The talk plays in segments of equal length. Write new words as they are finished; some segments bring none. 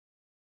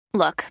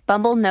Look,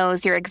 Bumble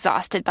knows you're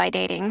exhausted by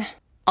dating.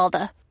 All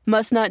the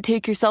must not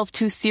take yourself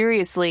too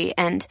seriously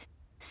and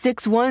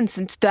 6'1"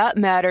 since that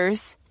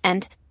matters.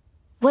 And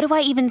what do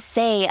I even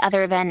say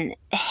other than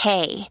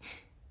hey?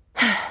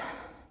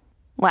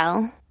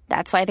 Well,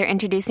 that's why they're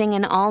introducing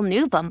an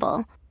all-new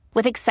Bumble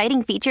with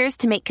exciting features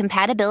to make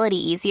compatibility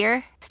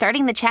easier,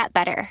 starting the chat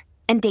better,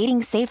 and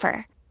dating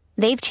safer.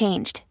 They've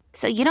changed,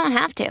 so you don't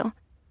have to.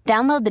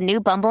 Download the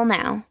new Bumble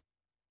now.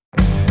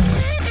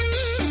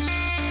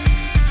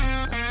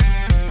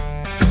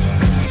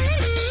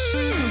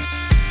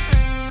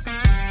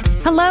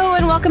 Hello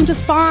and welcome to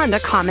Spawned, a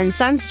common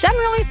sense,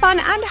 generally fun,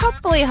 and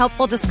hopefully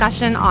helpful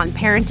discussion on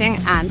parenting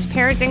and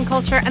parenting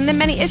culture and the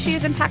many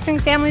issues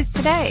impacting families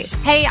today.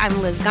 Hey,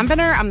 I'm Liz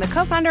Gumbiner. I'm the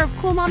co-founder of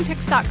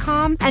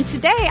CoolMomPicks.com, and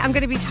today I'm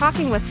going to be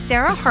talking with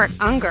Sarah Hart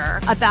Unger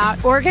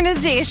about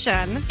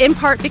organization, in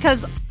part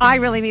because I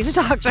really need to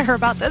talk to her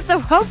about this, so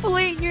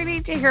hopefully you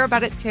need to hear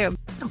about it too.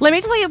 Let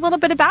me tell you a little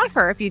bit about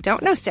her. If you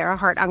don't know Sarah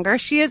Hart Unger,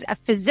 she is a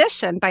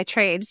physician by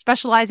trade,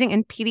 specializing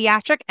in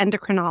pediatric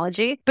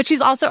endocrinology, but she's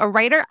also a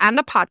writer and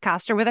a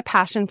podcaster with a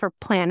passion for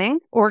planning,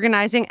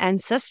 organizing,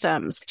 and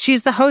systems.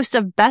 She's the host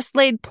of Best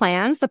Laid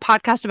Plans, the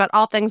podcast about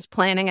all things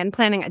planning and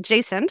planning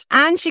adjacent,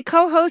 and she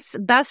co-hosts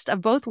Best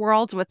of Both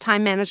Worlds with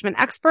time management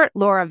expert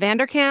Laura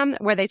Vanderkam,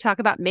 where they talk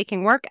about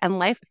making work and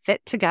life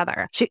fit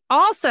together. She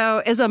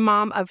also is a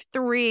mom of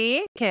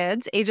 3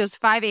 kids, ages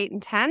 5, 8,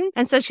 and 10,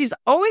 and says she's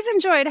always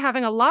enjoyed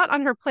having a lot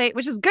on her plate,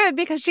 which is good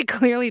because she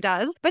clearly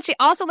does, but she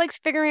also likes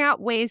figuring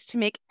out ways to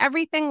make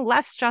everything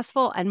less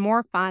stressful and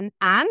more fun,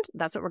 and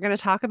that's what we're going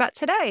to talk about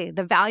today,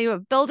 the value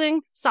of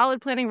building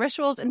solid planning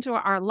rituals into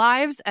our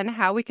lives and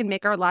how we can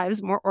make our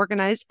lives more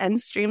organized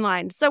and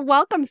streamlined. So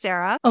welcome,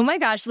 Sarah. Oh my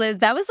gosh, Liz,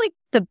 that was like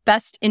the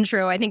best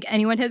intro I think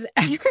anyone has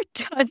ever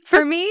done.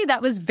 For me,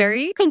 that was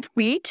very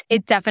complete.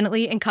 It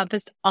definitely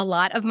encompassed a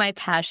lot of my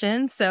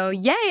passions. So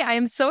yay, I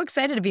am so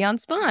excited to be on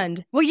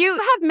Spawned. Well, you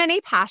have many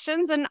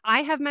passions and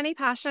I have many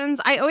passions.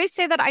 I always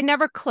say that I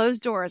never close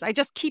doors. I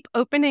just keep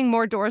opening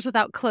more doors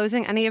without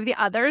closing any of the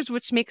others,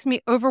 which makes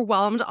me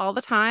overwhelmed all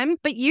the time.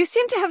 But you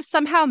seem to have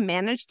somehow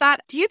managed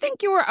that. Do you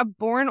think you were a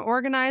born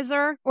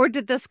organizer or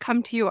did this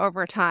come to you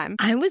over time?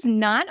 I was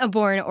not a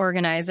born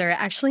organizer.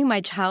 Actually,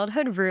 my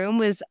childhood room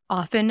was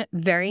often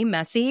very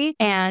messy.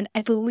 And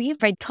I believe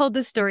I told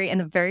this story in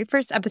the very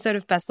first episode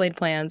of Best Laid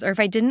Plans, or if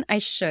I didn't, I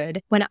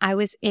should. When I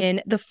was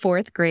in the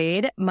 4th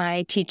grade,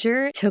 my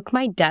teacher took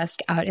my desk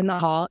out in the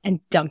hall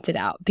and dumped it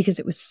out because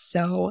it was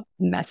so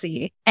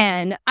messy.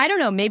 And I don't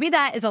know, maybe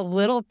that is a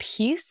little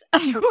piece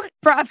of what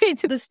brought me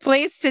to this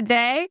place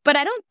today, but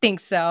I don't think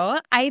so.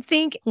 I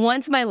think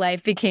once my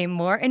life became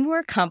more and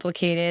more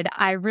complicated,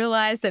 I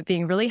realized that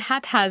being really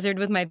haphazard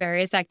with my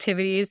various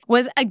activities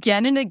was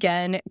again and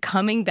again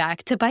coming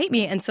back to bite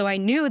me. And so I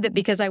knew that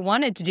because I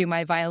wanted to do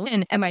my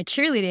violin and my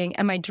cheerleading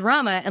and my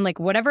drama and like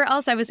whatever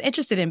else I was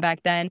interested in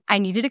back then, I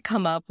needed to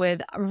come up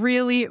with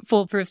really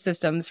foolproof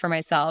systems for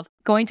myself.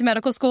 Going to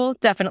medical school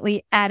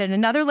definitely added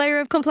another layer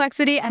of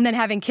complexity, and then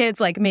having kids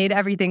like made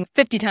everything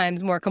 50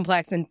 times more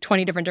complex in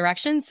 20 different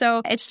directions.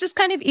 So it's just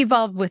kind of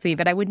evolved with me,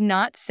 but I would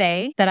not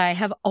say that I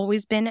have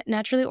always been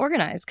naturally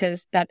organized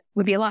because that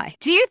would be a lie.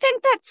 Do you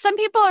think that some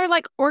people are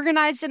like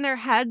organized in their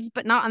heads,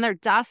 but not on their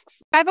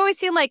desks? I've always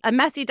seen like a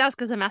messy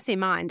desk is a messy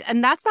mind,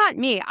 and that's not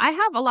me. I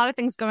have a lot of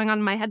things going on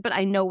in my head, but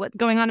I know what's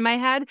going on in my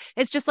head.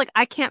 It's just like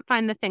I can't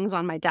find the things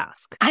on my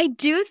desk. I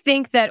do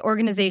think that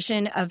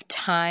organization of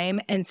time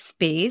and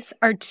space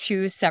are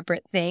 2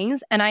 separate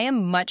things. And I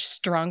am much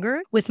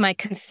stronger with my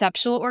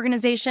conceptual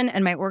organization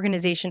and my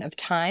organization of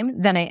time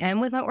than I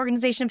am with my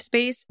organization of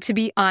space. To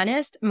be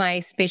honest, my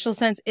spatial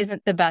sense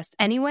isn't the best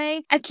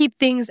anyway. I keep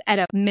things at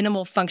a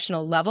minimal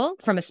functional level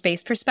from a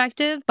space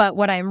perspective. But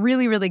what I'm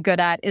really, really good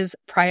at is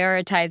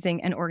prioritizing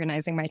and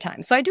organizing my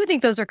time. So I do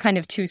think those are kind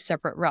of 2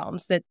 separate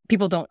realms that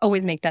people don't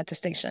always make that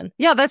distinction.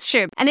 Yeah, that's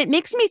true. And it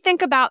makes me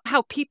think about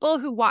how people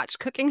who watch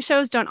cooking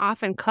shows don't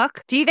often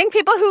cook. Do you think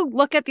people who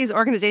look at these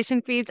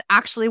organization feeds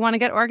actually want to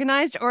get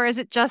organized, or is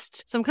it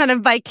just some kind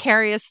of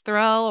vicarious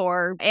thrill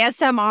or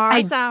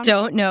ASMR sound? I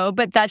don't know,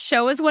 but that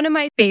show is one of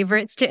my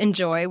favorites to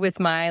enjoy with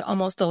my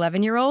almost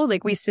 11-year-old.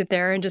 Like we sit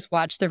there and just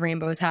watch the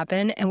rainbows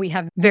happen, and we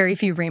have very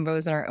few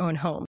rainbows in our own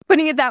home.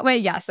 Putting it that way,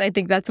 yes, I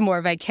think that's more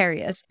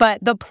vicarious.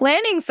 But the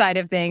planning side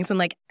of things and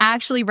like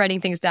actually writing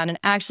things down and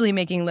actually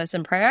making lists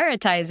and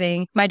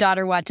prioritizing, my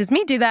daughter watches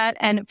me do that.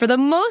 And for the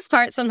most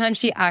part, sometimes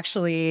she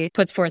actually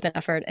puts forth an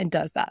effort and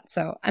does that.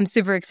 So I'm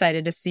super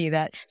excited to see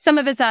that some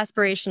of it's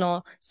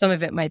aspirational, some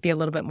of it might be a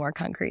little bit more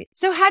concrete.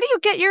 So how do you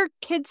get your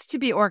kids to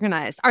be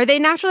organized? Are they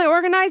naturally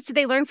organized? Do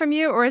they learn from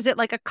you? Or is it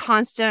like a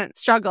constant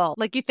struggle?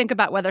 Like you think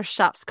about whether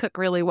chefs cook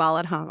really well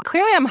at home.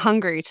 Clearly I'm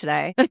hungry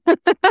today.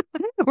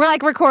 We're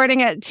like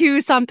recording at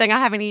 2 something. I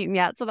haven't eaten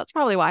yet. So that's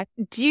probably why.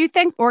 Do you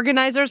think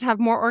organizers have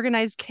more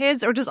organized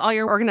kids, or does all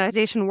your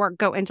organization work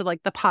go into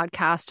like the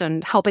podcast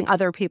and helping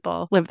other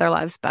people live their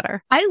lives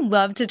better? I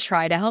love to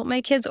try to help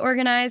my kids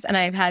organize, and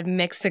I've had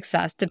mixed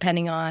success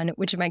depending on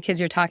which of my kids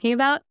you're talking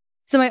about.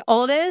 So my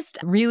oldest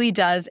really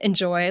does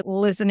enjoy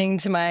listening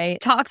to my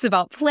talks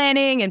about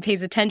planning and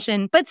pays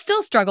attention, but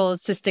still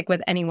struggles to stick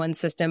with any one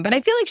system. But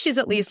I feel like she's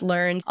at least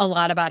learned a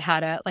lot about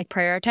how to like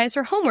prioritize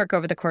her homework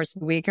over the course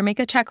of the week or make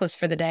a checklist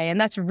for the day. And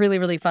that's really,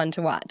 really fun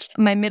to watch.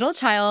 My middle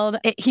child,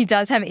 he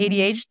does have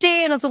ADHD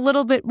and is a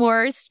little bit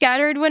more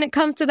scattered when it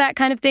comes to that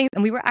kind of thing.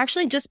 And we were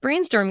actually just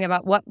brainstorming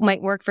about what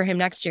might work for him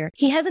next year.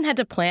 He hasn't had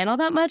to plan all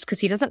that much because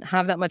he doesn't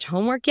have that much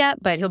homework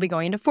yet, but he'll be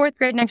going into 4th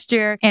grade next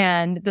year.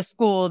 And the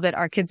school that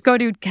our kids go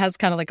to has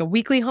kind of like a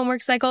weekly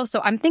homework cycle.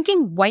 So I'm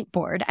thinking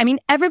whiteboard. I mean,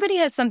 everybody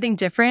has something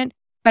different.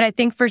 But I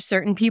think for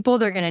certain people,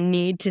 they're going to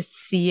need to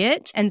see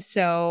it. And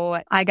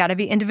so I got to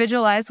be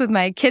individualized with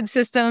my kids'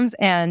 systems.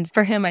 And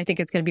for him, I think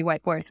it's going to be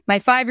whiteboard. My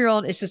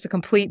 5-year-old is just a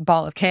complete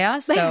ball of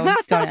chaos. So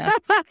don't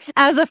ask.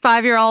 As a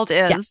 5-year-old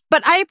is. Yeah.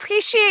 But I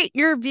appreciate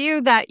your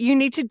view that you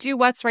need to do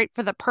what's right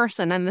for the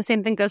person. And the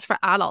same thing goes for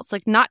adults.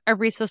 Like not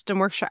every system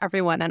works for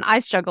everyone. And I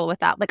struggle with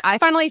that. Like I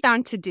finally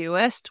found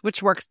Todoist,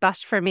 which works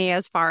best for me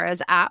as far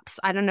as apps.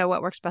 I don't know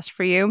what works best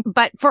for you.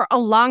 But for a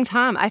long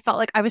time, I felt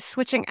like I was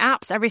switching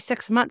apps every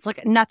 6 months. Like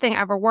nothing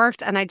ever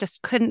worked and I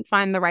just couldn't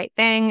find the right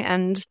thing.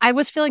 And I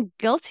was feeling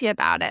guilty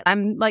about it.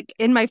 I'm like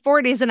in my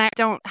 40s and I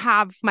don't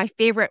have my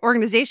favorite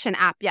organization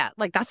app yet.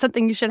 Like that's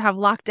something you should have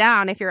locked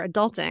down if you're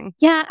adulting.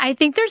 Yeah, I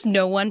think there's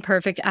no one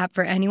perfect app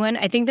for anyone.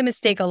 I think the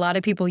mistake a lot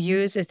of people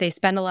use is they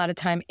spend a lot of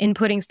time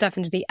inputting stuff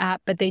into the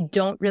app, but they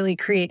don't really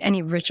create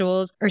any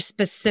rituals or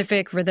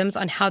specific rhythms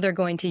on how they're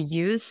going to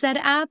use said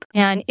app.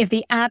 And if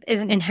the app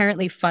isn't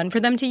inherently fun for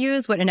them to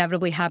use, what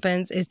inevitably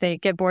happens is they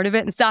get bored of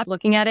it and stop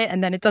looking at it.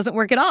 And then it doesn't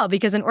work at all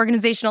because an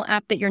organizational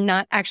app that you're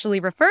not actually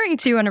referring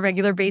to on a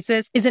regular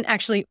basis isn't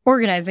actually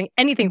organizing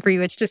anything for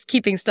you. It's just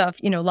keeping stuff,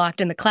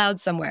 locked in the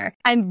cloud somewhere.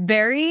 I'm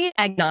very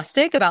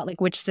agnostic about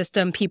like which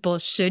system people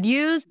should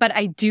use, but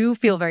I do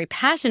feel very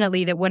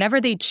passionately that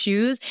whatever they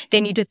choose,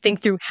 they need to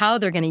think through how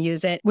they're going to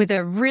use it with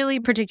a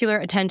really particular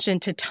attention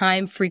to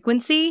time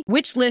frequency,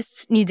 which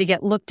lists need to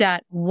get looked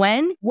at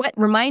when, what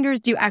reminders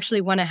do you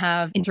actually want to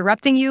have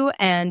interrupting you,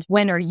 and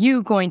when are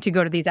you going to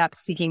go to these apps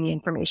seeking the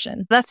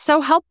information? That's so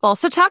helpful.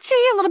 So talk to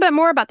me a little bit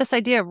more about this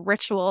idea of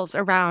rituals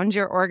around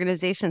your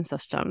organization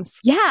systems.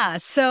 Yeah.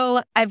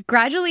 So I've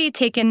gradually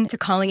taken to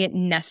calling it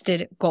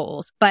nested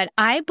goals, but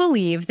I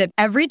believe that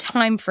every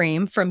time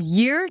frame from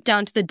year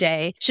down to the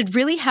day should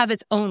really have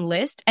its own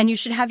list, and you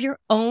should have your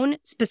own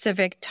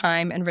specific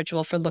time and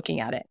ritual for looking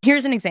at it.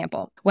 Here's an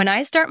example. When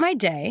I start my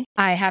day,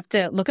 I have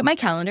to look at my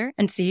calendar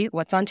and see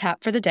what's on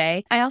tap for the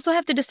day. I also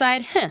have to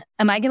decide,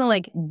 am I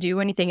going to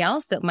do anything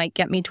else that might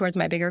get me towards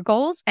my bigger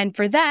goals? And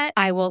for that,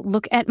 I will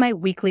look at my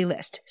weekly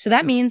list. So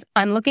that means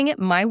I'm looking at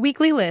my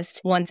weekly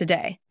list once a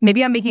day.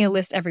 Maybe I'm making a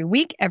list every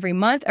week, every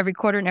month, every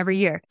quarter, and every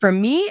year. For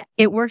me,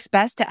 it works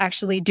best to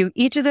actually do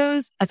each of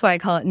those. That's why I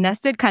call it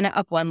nested, kind of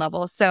up one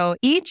level. So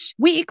each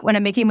week when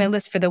I'm making my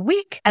list for the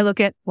week, I look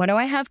at what do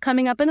I have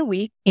coming up in the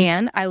week?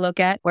 And I look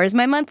at where's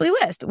my monthly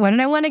list? What did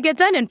I want to get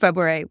done in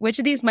February? Which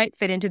of these might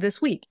fit into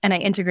this week? And I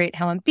integrate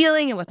how I'm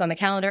feeling and what's on the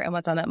calendar and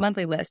what's on that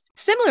monthly list.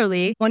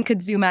 Similarly, one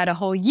could zoom out a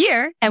whole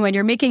year. And when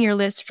you're making your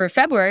list for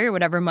February or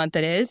whatever month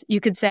it is, you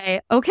could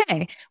say,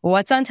 okay,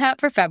 what's on tap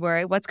for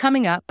February? What's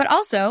coming up? But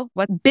also,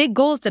 what big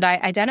goals did I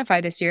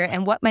identify this year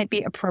and what might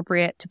be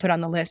appropriate to put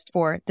on the list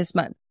for this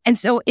month? And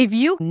so if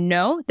you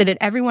know that at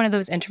every one of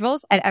those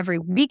intervals, at every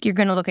week, you're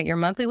going to look at your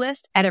monthly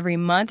list, at every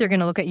month, you're going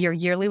to look at your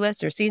yearly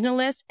list or seasonal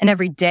list, and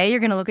every day you're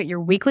going to look at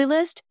your weekly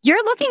list,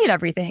 you're looking at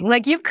everything.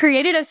 Like you've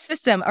created a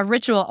system, a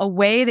ritual, a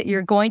way that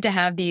you're going to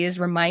have these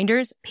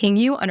reminders ping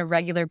you on a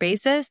regular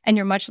basis, and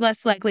you're much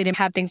less likely to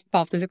have things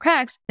fall through the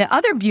cracks. The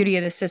other beauty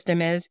of the system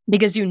is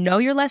because you know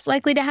you're less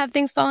likely to have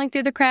things falling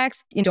through the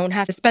cracks, you don't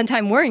have to spend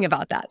time worrying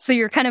about that. So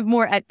you're kind of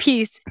more at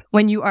peace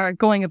when you are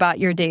going about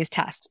your day's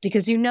tasks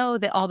because you know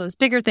that all those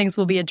bigger things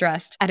will be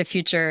addressed at a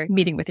future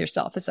meeting with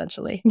yourself,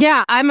 essentially.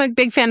 Yeah, I'm a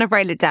big fan of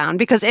write it down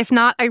because if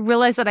not, I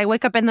realize that I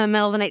wake up in the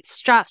middle of the night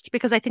stressed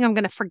because I think I'm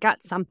going to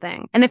forget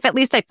something. And if at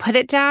least I put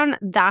it down,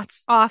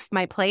 that's off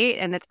my plate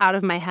and it's out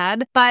of my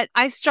head. But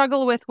I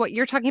struggle with what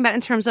you're talking about in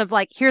terms of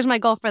like, here's my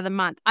goal for the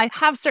month. I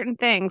have certain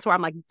things where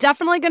I'm like,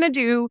 definitely going to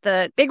do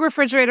the big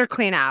refrigerator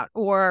clean out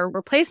or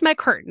replace my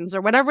curtains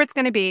or whatever it's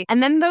going to be.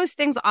 And then those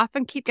things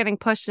often keep getting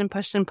pushed and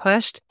pushed and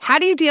pushed. How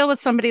do you deal with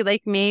somebody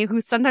like me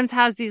who sometimes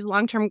has these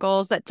long-term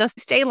goals that just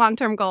stay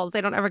long-term goals?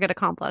 They don't ever get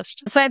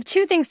accomplished. So I have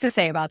two things to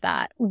say about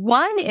that.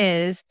 One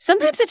is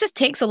sometimes it just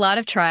takes a lot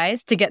of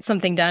tries to get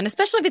something done,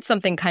 especially if it's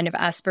something kind of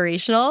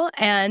aspirational.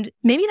 And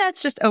maybe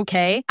that's just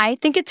okay. I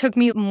think it took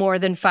me more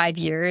than 5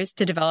 years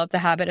to develop the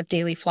habit of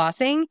daily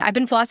flossing. I've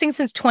been flossing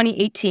since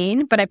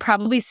 2018, but I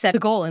probably set the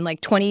goal in like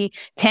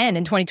 2010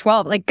 and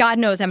 2012, like God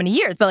knows how many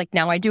years, but like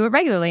now I do it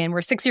regularly and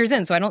we're 6 years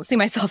in, so I don't see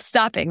myself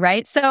stopping,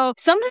 right? So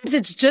sometimes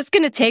it's just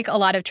going to take a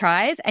lot of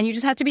tries and you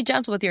just have to be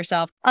gentle with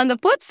yourself. On the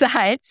flip side,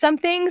 But some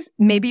things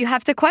maybe you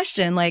have to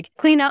question, like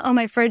clean out on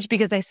my fridge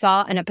because I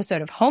saw an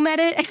episode of Home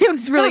Edit and it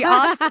was really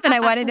awesome and I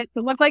wanted it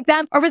to look like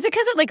that. Or was it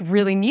because it like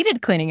really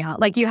needed cleaning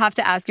out? Like you have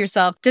to ask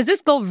yourself, does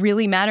this goal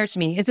really matter to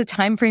me? Is the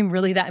time frame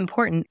really that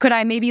important? Could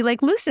I maybe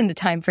like loosen the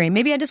time frame?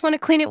 Maybe I just want to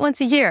clean it once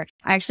a year.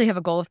 I actually have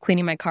a goal of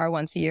cleaning my car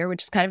once a year,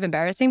 which is kind of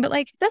embarrassing, but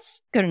like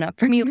that's good enough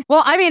for me.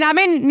 Well, I mean, I'm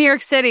in New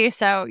York City,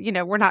 so,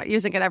 we're not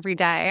using it every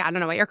day. I don't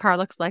know what your car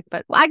looks like,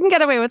 but I can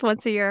get away with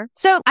once a year.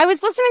 So I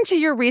was listening to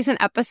your recent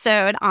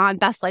episode on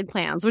Best Laid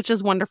Plans, which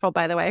is wonderful,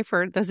 by the way,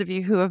 for those of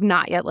you who have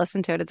not yet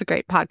listened to it. It's a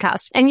great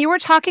podcast. And you were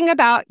talking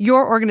about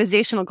your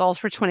organizational goals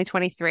for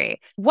 2023.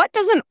 What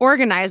does an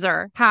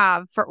organizer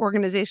have for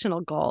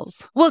organizational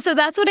goals? Well, so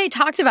that's what I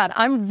talked about.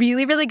 I'm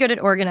really, really good at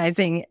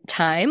organizing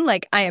time.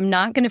 Like I am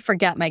not going to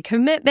forget my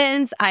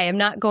commitments. I am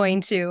not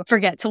going to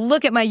forget to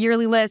look at my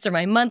yearly list or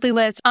my monthly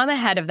list. I'm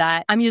ahead of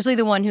that. I'm usually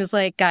the one who's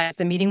like, guys,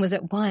 the meeting was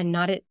at 1,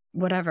 not at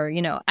whatever,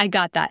 I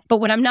got that. But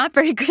what I'm not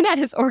very good at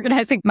is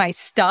organizing my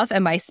stuff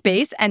and my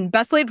space. And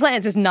Best Laid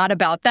Plans is not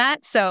about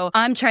that. So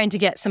I'm trying to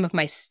get some of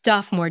my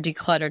stuff more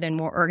decluttered and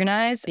more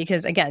organized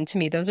because, again, to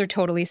me, those are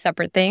totally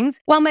separate things.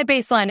 While my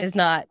baseline is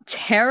not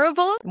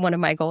terrible, one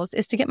of my goals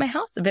is to get my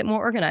house a bit more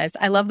organized.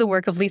 I love the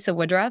work of Lisa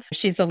Woodruff.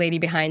 She's the lady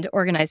behind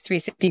Organized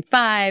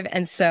 365.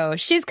 And so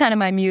she's kind of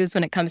my muse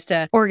when it comes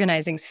to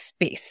organizing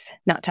space,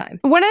 not time.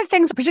 One of the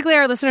things, particularly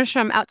our listeners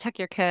from Out Tech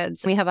Your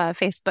Kids, we have a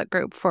Facebook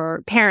group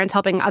for parents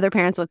helping other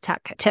parents with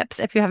tech tips.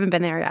 If you haven't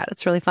been there yet,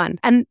 it's really fun.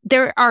 And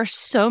there are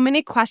so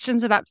many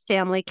questions about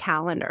family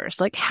calendars.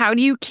 Like, how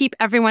do you keep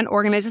everyone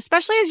organized,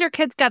 especially as your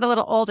kids get a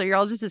little older? Your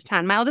oldest is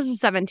 10, my oldest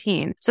is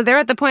 17. So they're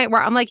at the point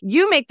where I'm like,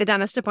 you make the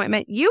dentist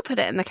appointment, you put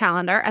it in the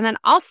calendar, and then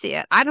I'll see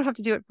it. I don't have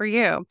to do it for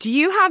you. Do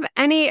you have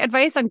any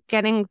advice on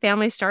getting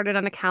families started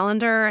on a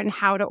calendar and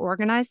how to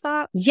organize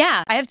that?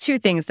 Yeah, I have two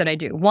things that I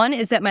do. One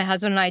is that my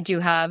husband and I do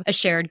have a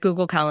shared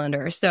Google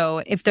Calendar.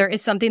 So if there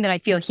is something that I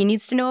feel he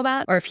needs to know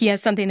about, or if he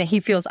has something that he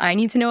feels I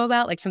need to know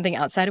about, like something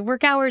outside of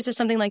work hours or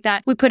something like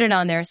that, we put it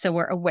on there so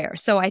we're aware.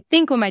 So I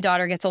think when my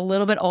daughter gets a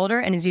little bit older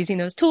and is using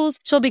those tools,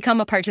 she'll become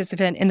a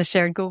participant in the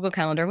shared Google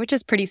Calendar, which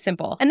is pretty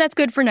simple. And that's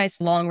good for nice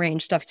long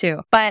range stuff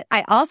too. But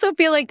I also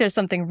feel like there's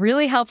something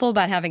really helpful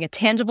about having a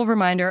tangible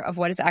reminder of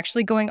what is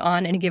actually going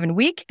on in a given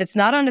week. It's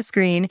not on a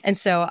screen. And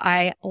so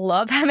I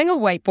love having a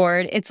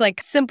whiteboard. It's like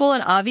simple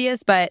and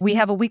obvious, but we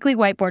have a weekly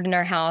whiteboard in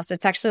our house.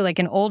 It's actually like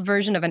an old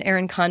version of an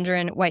Erin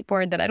Condren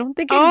whiteboard that I don't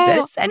think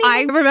exists anymore.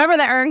 I remember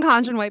the Erin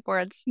Condren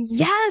whiteboards.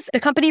 Yes. The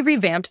company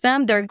revamped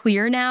them. They're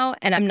clear now.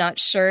 And I'm not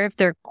sure if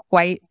they're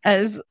quite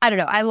as, I don't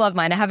know. I love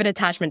mine. I have an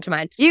attachment to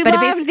mine. You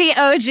loved the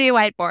OG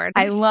whiteboard.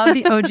 I love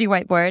the OG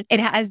whiteboard. It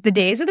has the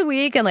days of the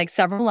week and like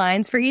several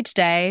lines for each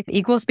day,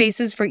 equal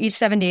spaces for each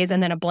 7 days,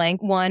 and then a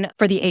blank one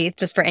for the 8th,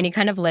 just for any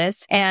kind of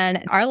list.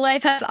 And our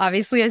life has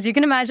obviously, as you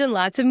can imagine,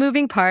 lots of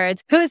moving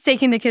parts. Who's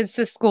taking the kids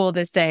to school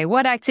this day?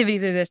 What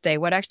activities are this day?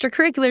 What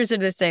extracurriculars are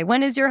this day?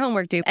 When is your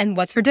homework due? And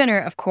what's for dinner?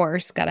 Of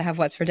course, gotta have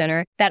what's for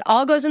dinner. That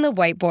all goes in the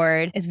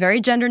whiteboard. It's very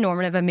gender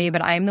normative of me,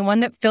 but I am the one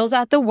that fills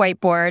out the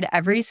whiteboard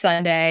every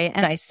Sunday,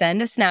 and I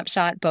send a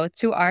snapshot both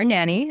to our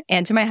nanny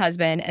and to my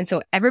husband. And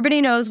so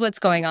everybody knows what's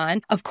going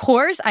on. Of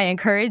course, I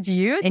encourage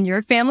you and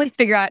your family to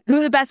figure out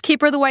who the best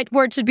keeper of the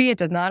whiteboard should be. It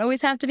does not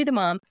always have to be the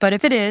mom, but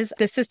if it is,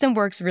 the system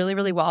works really,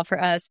 really well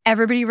for us.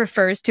 Everybody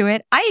refers to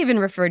it. I even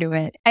refer to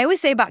it. I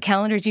always say about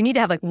calendars, you need to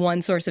have like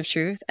one source of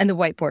truth, and the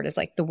whiteboard is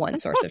like the one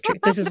source of truth.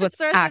 This is what's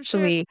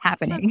actually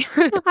happening.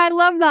 I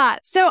love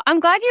that. So I'm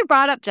glad you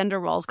brought up gender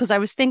roles because I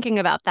was thinking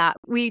about that.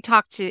 We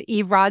talked to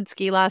Eve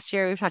Rodsky last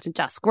year. We've talked to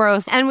Jess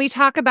Gross, and we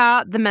talk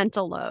about the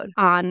mental load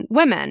on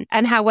women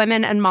and how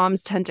women and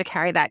moms tend to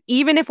carry that.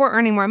 Even if we're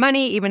earning more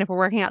money, even if we're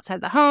working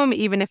outside the home,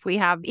 even if we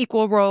have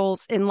equal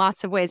roles in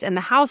lots of ways in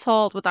the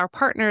household with our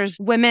partners,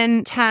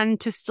 women tend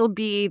to still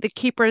be the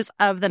keepers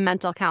of the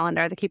mental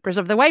calendar, the keepers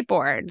of the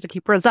whiteboard, the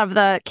keepers of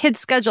the kids'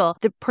 schedule,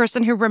 the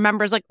person who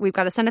remembers, like, we've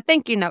got to send a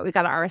thank you note. We've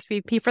got to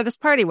RSVP for this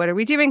party. What are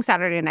we doing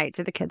Saturday night?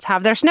 Do the kids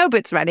have their snow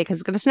boots ready because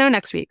it's going to snow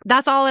next week?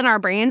 That's all in our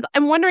brains.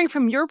 I'm wondering,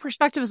 from your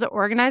perspective as an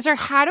organizer,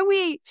 how do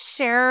we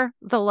share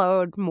the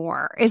load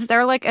more? Is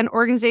there like an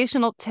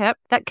organizational tip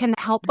that can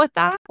help with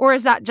that? Or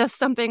is that just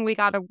something we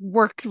got to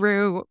work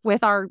through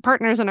with our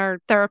partners and our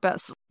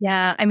therapists?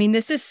 Yeah, I mean,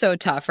 this is so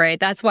tough, right?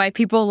 That's why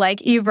people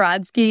like Eve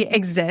Rodsky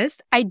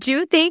exist. I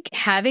do think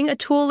having a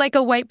tool like a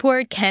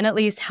whiteboard can at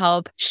least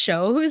help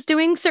show who's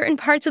doing certain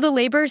parts of the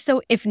labor.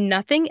 So if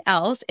nothing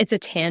else, it's a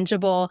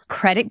tangible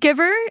credit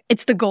giver.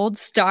 It's the gold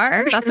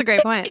star. That's a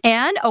great point.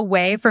 And a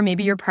way for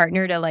maybe your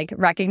partner to like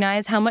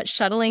recognize how much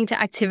shuttling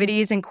to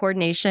activities and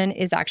coordination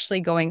is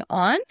actually going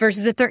on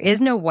versus if there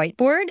is no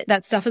whiteboard,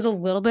 that stuff is a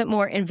little bit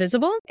more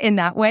invisible. In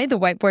that way, the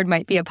whiteboard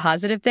might be a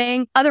positive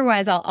thing.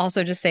 Otherwise, I'll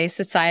also just say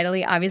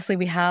societally, obviously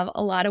we have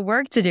a lot of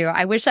work to do.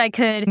 I wish I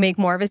could make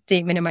more of a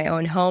statement in my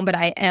own home, but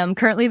I am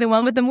currently the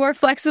one with the more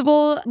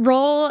flexible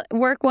role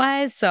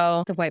work-wise.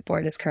 So the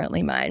whiteboard is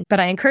currently mine. But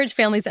I encourage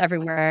families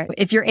everywhere,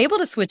 if you're able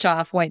to switch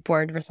off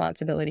whiteboard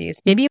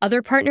responsibilities, maybe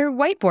other partner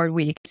whiteboard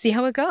week, see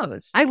how it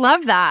goes. I love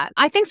love that.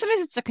 I think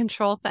sometimes it's a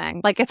control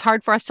thing. Like it's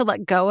hard for us to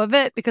let go of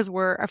it because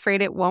we're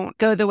afraid it won't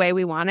go the way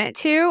we want it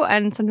to.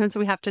 And sometimes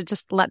we have to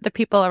just let the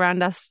people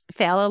around us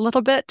fail a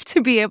little bit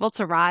to be able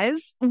to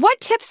rise. What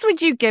tips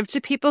would you give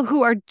to people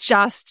who are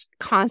just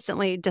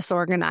constantly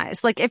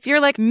disorganized? Like if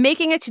you're like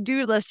making a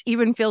to-do list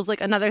even feels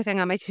like another thing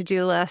on my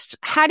to-do list,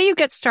 how do you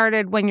get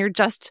started when you're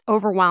just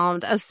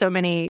overwhelmed, as so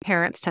many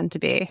parents tend to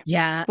be?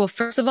 Yeah. Well,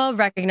 first of all,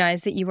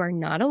 recognize that you are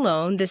not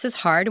alone. This is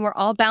hard. We're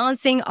all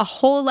balancing a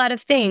whole lot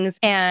of things.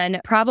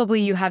 And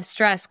probably you have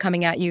stress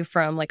coming at you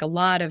from like a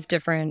lot of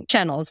different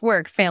channels,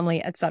 work,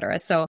 family, etc.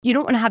 So you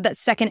don't want to have that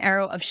second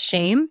arrow of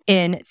shame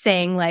in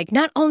saying like,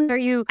 not only are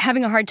you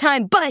having a hard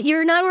time, but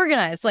you're not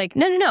organized. Like,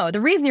 no.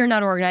 The reason you're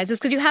not organized is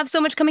because you have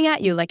so much coming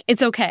at you. Like,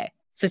 it's okay.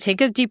 So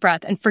take a deep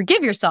breath and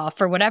forgive yourself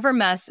for whatever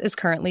mess is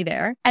currently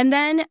there. And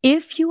then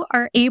if you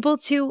are able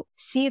to,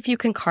 see if you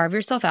can carve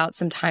yourself out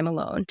some time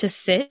alone to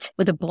sit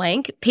with a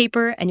blank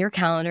paper and your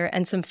calendar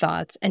and some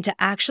thoughts and to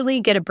actually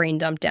get a brain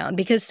dump down.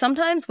 Because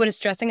sometimes what is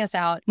stressing us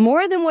out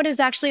more than what is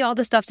actually all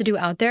the stuff to do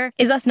out there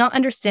is us not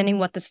understanding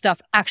what the stuff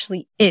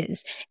actually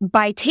is.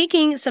 By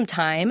taking some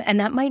time, and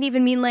that might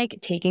even mean like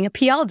taking a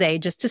PL day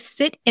just to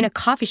sit in a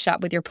coffee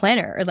shop with your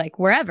planner or like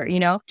wherever,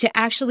 to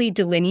actually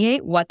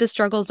delineate what the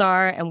struggles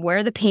are and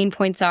where the pain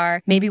points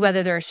are, maybe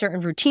whether there are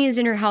certain routines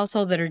in your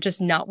household that are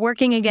just not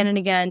working again and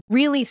again.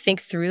 Really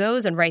think through those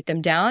and write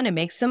them down and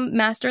make some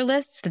master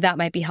lists. That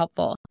might be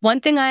helpful. One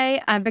thing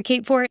I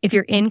advocate for, if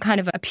you're in kind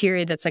of a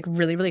period that's like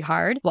really, really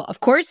hard, well, of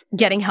course,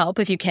 getting help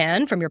if you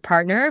can from your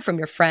partner, from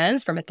your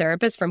friends, from a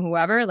therapist, from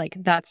whoever, like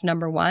that's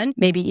number one.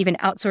 Maybe even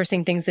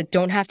outsourcing things that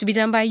don't have to be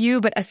done by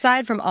you. But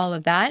aside from all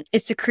of that,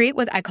 is to create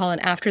what I call an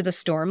after the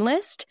storm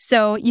list.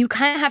 So you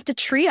kind of have to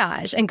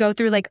triage and go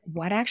through like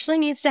what actually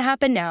needs to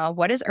happen now?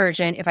 What is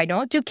urgent? If I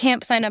don't do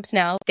camp signups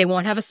now, they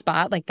won't have a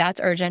spot. Like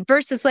that's urgent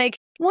versus like,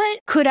 what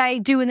could I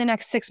do in the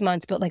next 6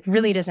 months, but like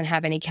really doesn't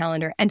have any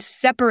calendar, and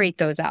separate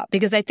those out.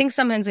 Because I think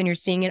sometimes when you're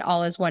seeing it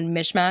all as one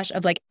mishmash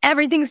of like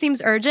everything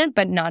seems urgent,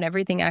 but not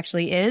everything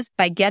actually is,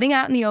 by getting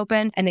out in the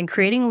open and then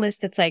creating a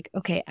list that's like,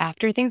 okay,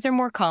 after things are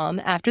more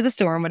calm, after the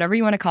storm, whatever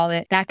you want to call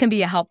it, that can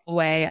be a helpful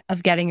way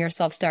of getting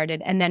yourself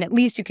started. And then at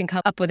least you can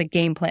come up with a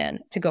game plan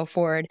to go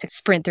forward, to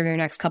sprint through your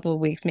next couple of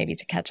weeks, maybe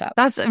to catch up.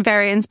 That's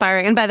very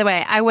inspiring. And by the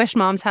way, I wish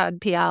moms had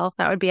PL.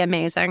 That would be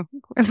amazing.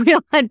 If we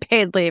all had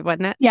paid leave,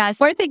 wouldn't it? Yes.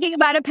 We're thinking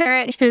about a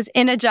parent who's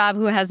in a job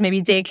who has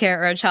maybe daycare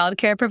or a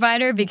childcare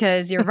provider,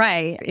 because you're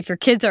right. If your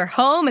kids are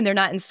home and they're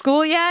not in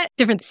school yet,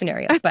 different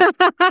scenario. But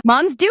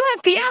moms do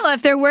have PL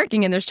if they're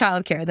working and there's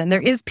childcare, then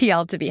there is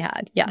PL to be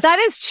had. Yes. That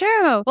is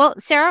true. Well,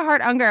 Sarah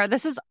Hart-Unger,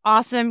 this is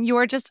awesome. You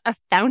are just a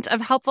fount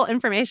of helpful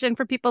information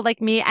for people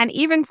like me, and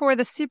even for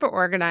the super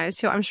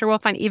organized, who I'm sure will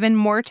find even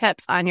more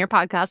tips on your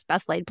podcast,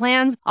 Best Laid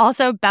Plans.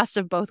 Also, Best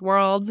of Both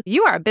Worlds.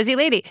 You are a busy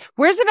lady.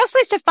 Where's the best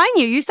place to find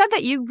you? You said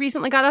that you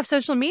recently got off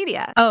social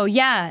media. Oh,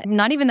 yeah.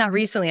 Not even that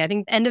recently. I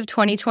think end of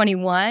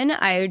 2021,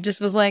 I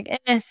just was like,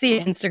 see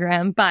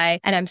Instagram, bye.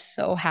 And I'm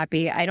so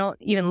happy. I don't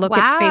even look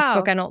at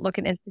Facebook. I don't look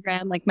at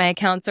Instagram. Like my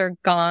accounts are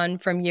gone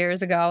from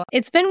years ago.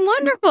 It's been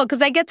wonderful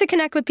because I get to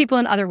connect with people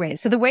in other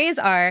ways. So the ways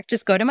are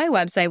just go to my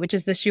website, which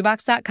is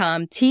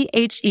theshoebox.com,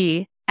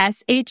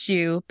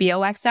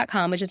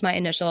 THESHUBOX.com, which is my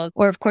initials.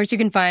 Or of course, you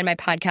can find my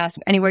podcast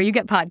anywhere you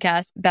get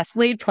podcasts, Best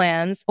Laid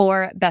Plans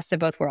or Best of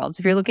Both Worlds.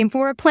 If you're looking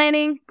for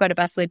planning, go to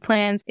Best Laid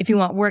Plans. If you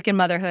want work and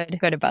motherhood,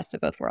 go to Best of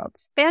Both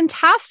Worlds.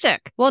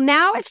 Fantastic. Well,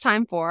 now it's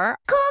time for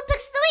Cool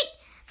Picks of the Week.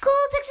 Cool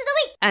Picks of the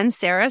Week. And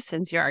Sarah,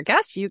 since you're our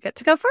guest, you get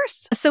to go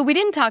first. So we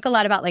didn't talk a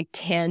lot about like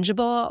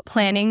tangible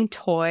planning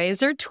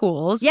toys or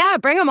tools. Yeah,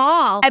 bring them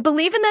all. I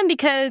believe in them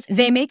because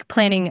they make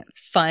planning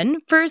fun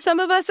for some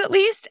of us at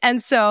least.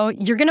 And so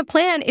you're going to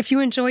plan if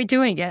you enjoy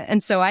doing it.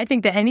 And so I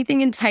think that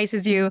anything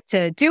entices you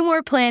to do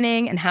more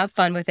planning and have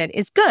fun with it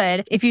is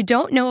good. If you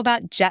don't know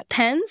about Jet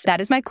Pens, that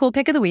is my cool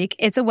pick of the week.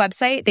 It's a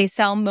website. They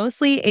sell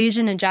mostly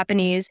Asian and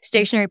Japanese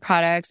stationery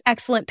products,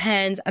 excellent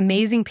pens,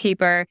 amazing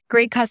paper,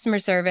 great customer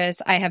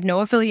service. I have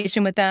no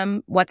affiliation with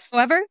them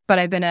whatsoever, but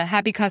I've been a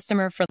happy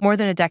customer for more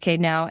than a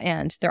decade now,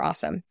 and they're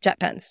awesome. Jet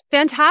Pens.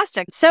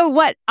 Fantastic. So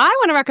what I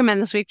want to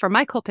recommend this week for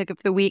my cool pick of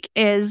the week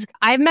is,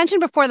 I've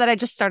mentioned before that I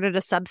just started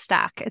a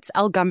Substack. It's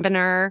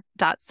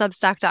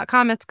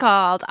lgumbiner.substack.com. It's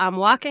called I'm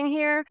Walking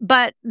Here.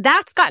 But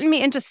that's gotten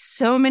me into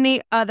so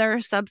many other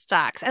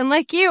Substacks. And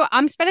like you,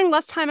 I'm spending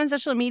less time on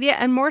social media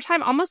and more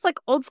time almost like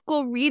old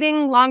school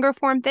reading longer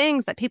form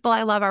things that people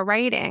I love are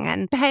writing,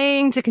 and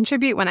paying to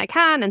contribute when I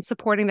can and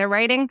supporting their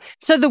writing.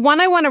 So the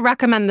one I want to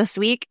recommend this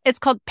week, it's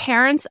called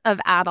Parents of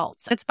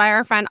Adults. It's by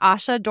our friend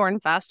Asha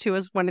Dornfest, who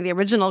was one of the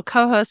original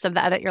co-hosts of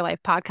the Edit Your Life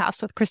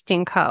podcast with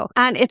Christine Koh.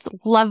 And it's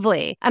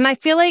lovely. And I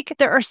feel like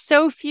there are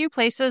so few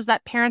places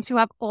that parents who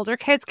have older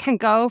kids can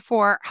go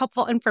for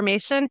helpful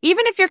information.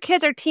 Even if your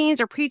kids are teens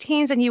or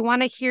preteens and you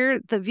want to hear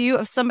the view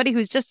of somebody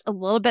who's just a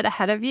little bit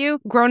ahead of you,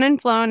 Grown and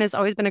Flown has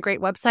always been a great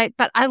website.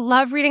 But I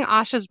love reading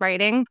Asha's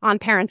writing on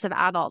Parents of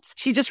Adults.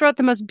 She just wrote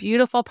the most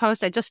beautiful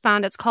post I just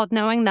found. It's called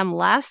Knowing Them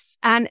Less.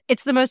 And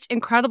it's the most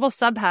incredible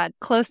subhead.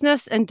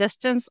 Closeness and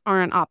distance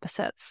aren't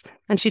opposites.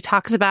 And she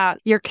talks about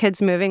your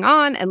kids moving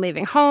on and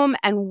leaving home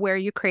and where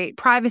you create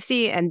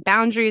privacy and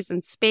boundaries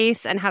and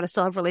space and how to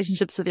still have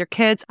relationships with your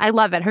kids. I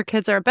love it. Her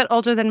kids are a bit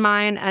older than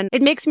mine, and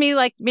it makes me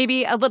like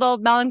maybe a little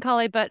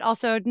melancholy, but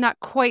also not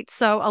quite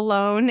so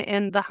alone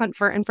in the hunt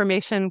for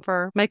information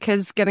for my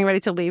kids getting ready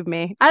to leave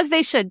me, as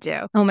they should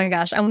do. Oh my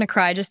gosh, I want to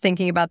cry just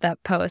thinking about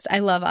that post. I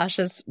love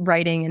Asha's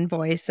writing and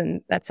voice,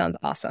 and that sounds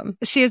awesome.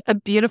 She has a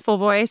beautiful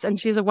voice, and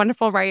she's a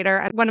wonderful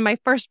writer. One of my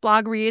first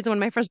blog reads, one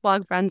of my first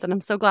blog friends, and I'm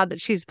so glad that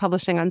she's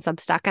publishing on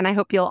Substack, and I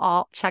hope you'll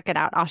all check it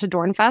out, Asha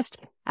Dornfest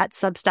at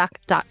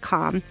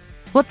substack.com.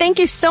 Well, thank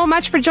you so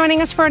much for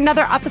joining us for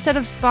another episode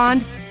of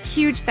Spawned.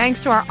 Huge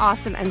thanks to our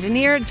awesome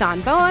engineer, John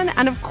Bowen,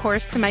 and of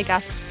course to my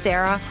guest,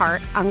 Sarah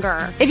Hart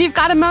Unger. If you've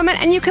got a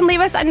moment and you can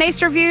leave us a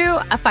nice review,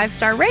 a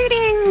 5-star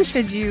rating,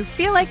 should you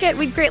feel like it,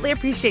 we'd greatly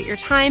appreciate your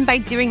time by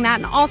doing that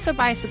and also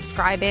by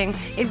subscribing.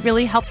 It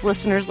really helps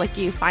listeners like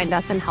you find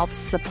us and helps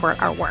support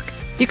our work.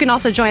 You can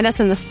also join us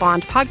in the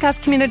Spawned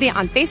podcast community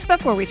on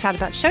Facebook, where we chat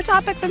about show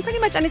topics and pretty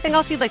much anything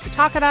else you'd like to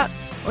talk about.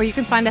 Or you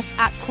can find us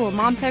at Cool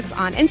Mom Pics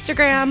on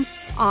Instagram,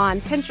 on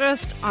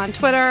Pinterest, on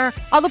Twitter,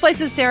 all the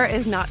places Sarah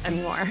is not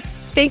anymore.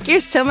 Thank you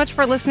so much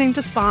for listening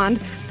to Spawned.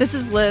 This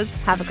is Liz.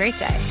 Have a great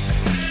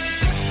day.